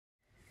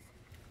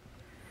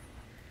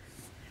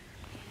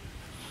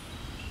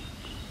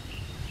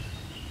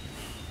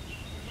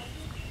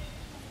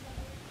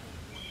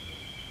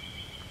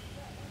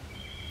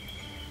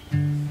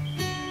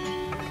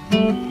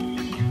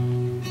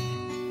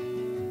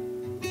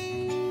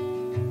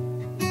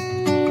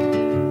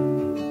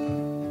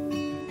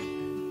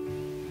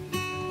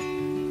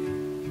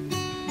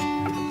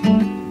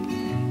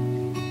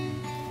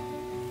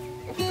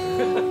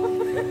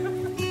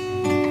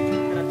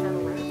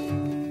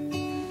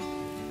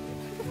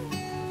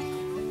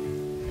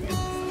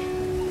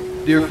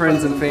Dear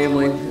friends and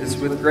family, it's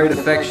with great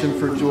affection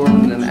for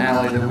Jordan and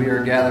Allie that we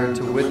are gathered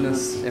to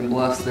witness and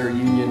bless their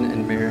union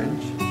and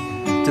marriage.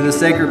 To the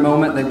sacred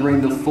moment, they bring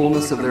the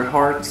fullness of their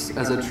hearts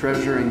as a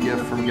treasure and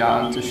gift from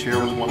God to share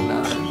with one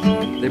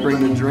another. They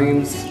bring the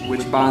dreams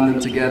which bind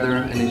them together,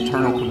 an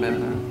eternal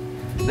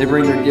commitment. They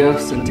bring their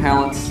gifts and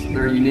talents,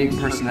 their unique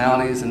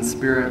personalities and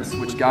spirits,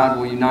 which God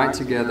will unite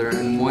together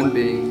in one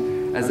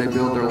being as they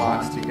build their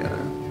lives together.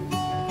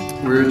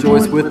 We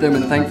rejoice with them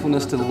in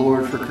thankfulness to the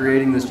Lord for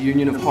creating this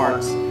union of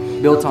hearts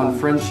built on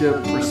friendship,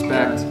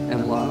 respect,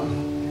 and love.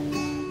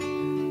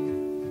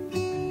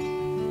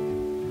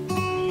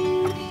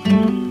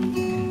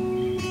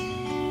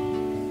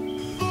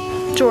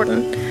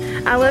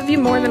 Jordan, I love you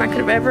more than I could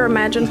have ever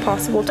imagined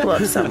possible to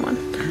love someone.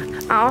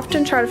 I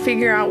often try to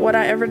figure out what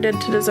I ever did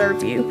to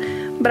deserve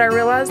you, but I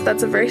realize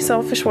that's a very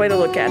selfish way to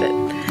look at it.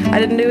 I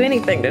didn't do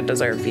anything to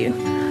deserve you.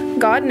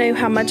 God knew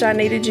how much I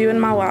needed you in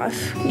my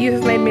life. You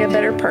have made me a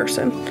better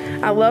person.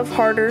 I love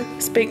harder,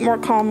 speak more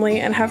calmly,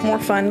 and have more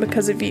fun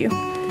because of you.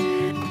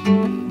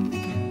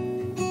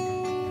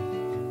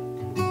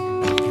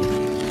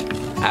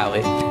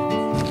 Allie,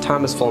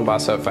 time has flown by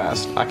so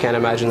fast. I can't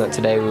imagine that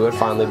today we would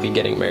finally be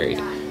getting married.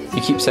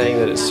 You keep saying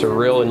that it's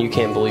surreal and you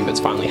can't believe it's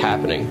finally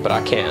happening, but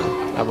I can.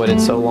 I've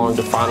waited so long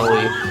to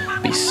finally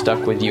be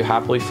stuck with you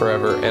happily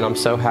forever, and I'm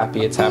so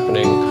happy it's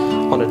happening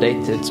on a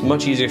date that's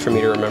much easier for me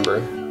to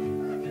remember.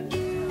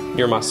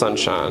 You're my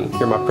sunshine.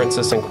 You're my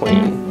princess and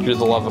queen. You're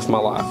the love of my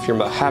life. You're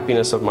the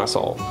happiness of my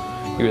soul.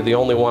 You're the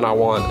only one I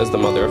want as the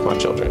mother of my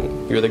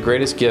children. You're the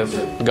greatest gift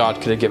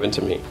God could have given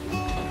to me.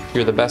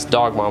 You're the best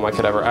dog mom I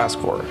could ever ask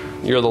for.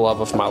 You're the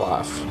love of my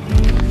life.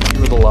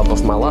 You're the love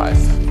of my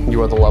life.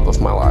 You are the love of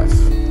my life.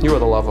 You are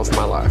the love of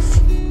my life.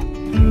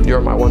 You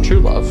are my one true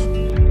love.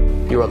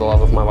 You are the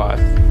love of my life.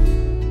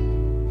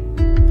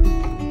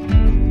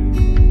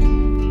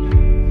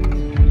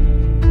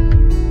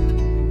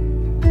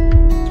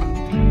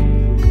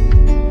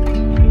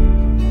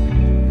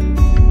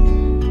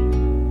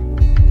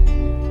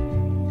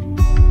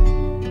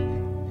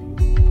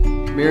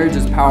 Marriage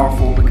is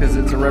powerful because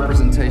it's a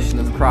representation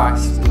of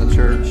Christ in the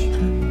church.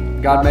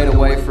 God made a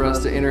way for us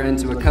to enter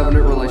into a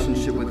covenant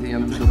relationship with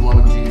Him through the blood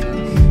of Jesus.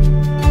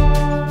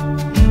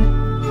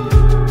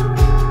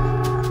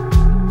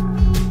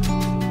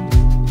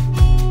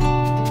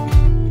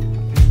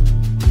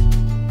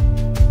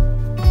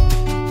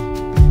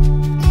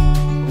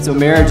 So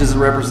marriage is a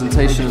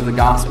representation of the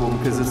gospel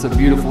because it's a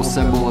beautiful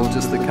symbol of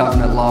just the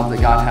covenant love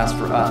that God has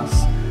for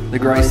us, the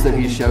grace that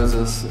He shows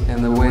us,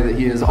 and the way that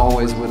He is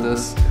always with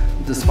us,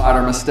 despite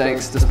our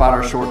mistakes, despite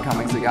our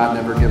shortcomings, that God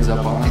never gives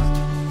up on us.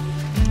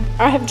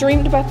 I have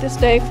dreamed about this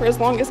day for as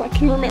long as I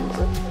can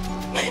remember.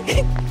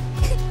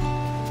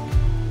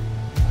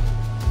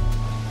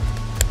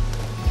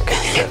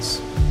 Yes.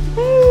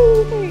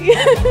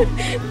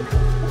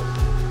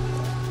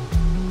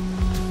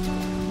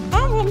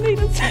 I will need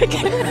a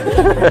second.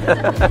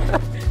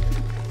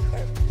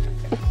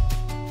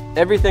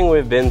 Everything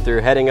we've been through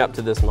heading up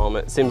to this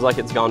moment seems like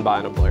it's gone by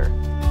in a blur.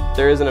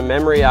 There isn't a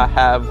memory I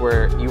have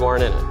where you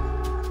aren't in it.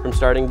 From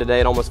starting to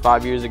date almost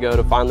 5 years ago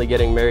to finally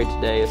getting married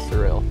today is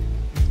surreal.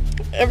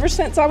 Ever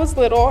since I was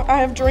little, I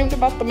have dreamed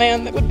about the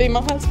man that would be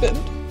my husband.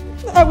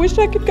 I wish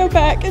I could go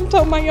back and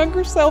tell my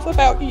younger self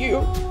about you.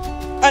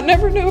 I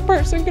never knew a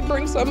person could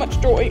bring so much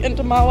joy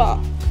into my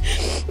life.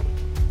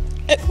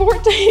 At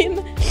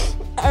 14,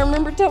 I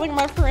remember telling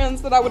my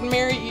friends that I would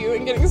marry you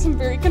and getting some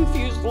very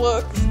confused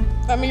looks.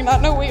 I mean, I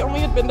know we only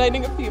had been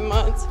dating a few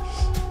months,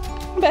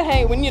 but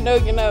hey, when you know,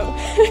 you know.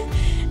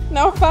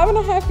 Now,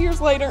 5.5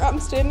 years later, I'm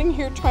standing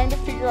here trying to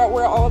figure out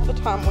where all of the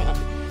time went.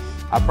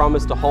 I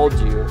promise to hold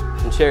you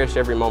and cherish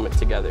every moment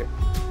together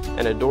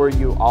and adore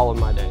you all of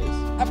my days.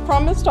 I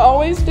promise to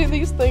always do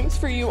these things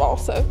for you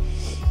also.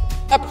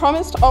 I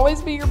promise to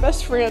always be your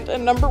best friend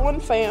and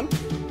 #1 fan.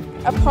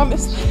 I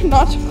promise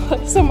not to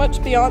play so much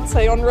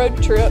Beyonce on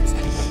road trips.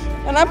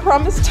 And I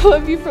promise to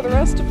love you for the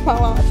rest of my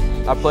life.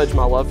 I pledge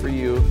my love for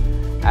you,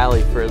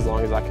 Allie, for as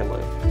long as I can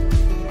live.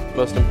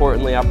 Most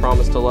importantly, I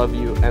promise to love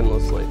you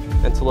endlessly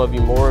and to love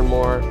you more and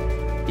more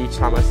each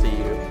time I see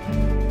you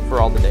for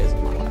all the days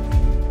of my life.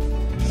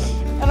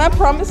 And I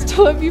promise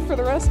to love you for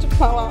the rest of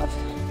my life.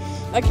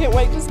 I can't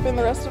wait to spend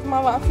the rest of my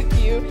life with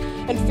you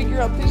and figure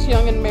out this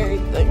young and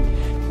married thing.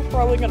 We're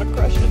probably going to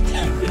crush it.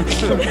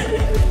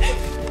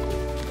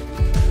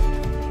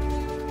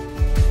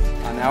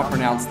 I now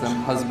pronounce them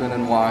husband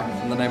and wife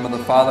in the name of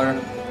the Father,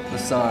 the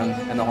Son,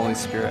 and the Holy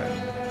Spirit.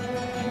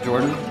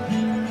 Jordan,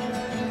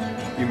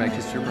 you may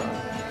kiss your bride.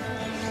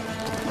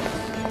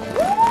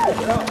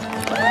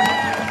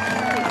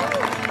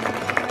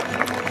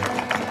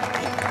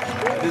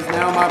 It is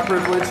now my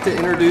privilege to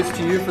introduce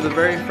to you for the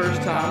very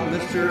first time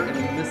Mr. and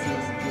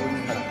Mrs.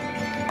 Jordan Hudson.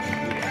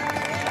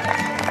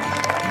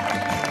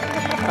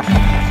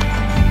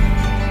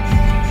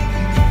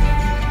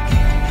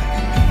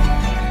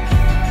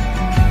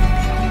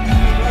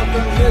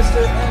 Welcome,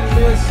 Mr. and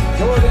Miss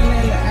Jordan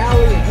and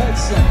Allie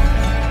Hudson.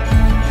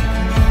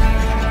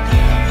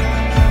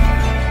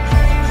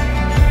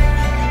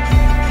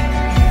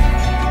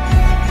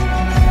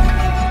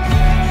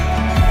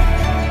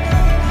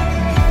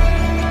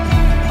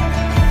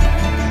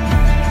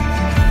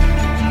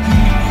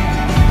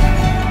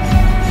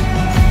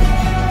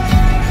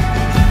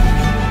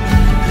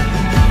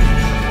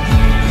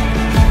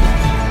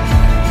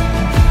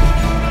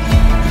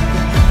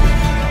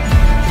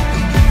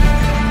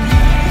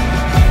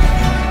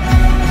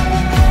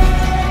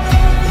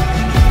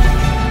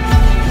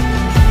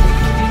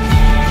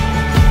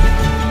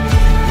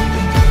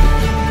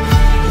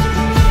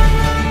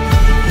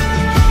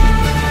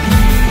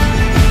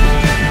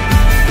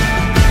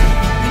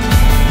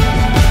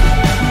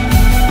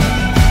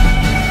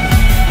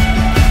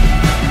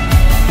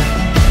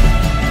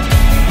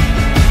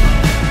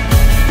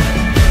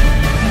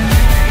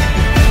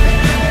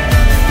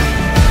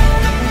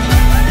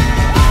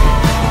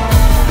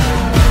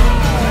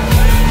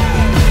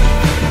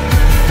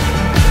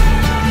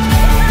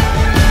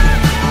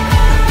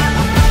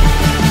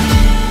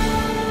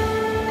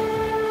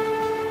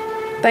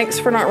 Thanks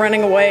for not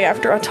running away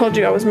after I told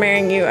you I was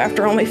marrying you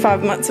after only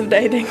 5 months of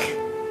dating.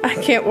 I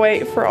can't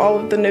wait for all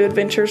of the new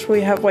adventures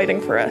we have waiting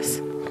for us.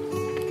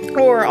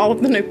 Or all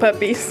of the new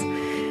puppies.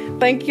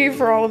 Thank you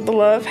for all of the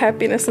love,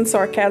 happiness, and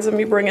sarcasm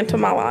you bring into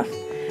my life.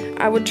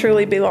 I would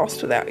truly be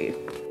lost without you.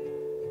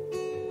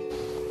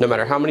 No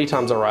matter how many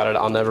times I write it,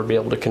 I'll never be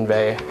able to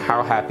convey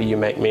how happy you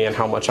make me and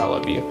how much I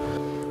love you.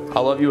 I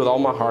love you with all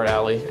my heart,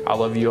 Allie. I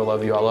love you, I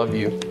love you, I love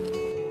you.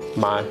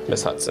 My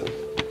Miss Hudson.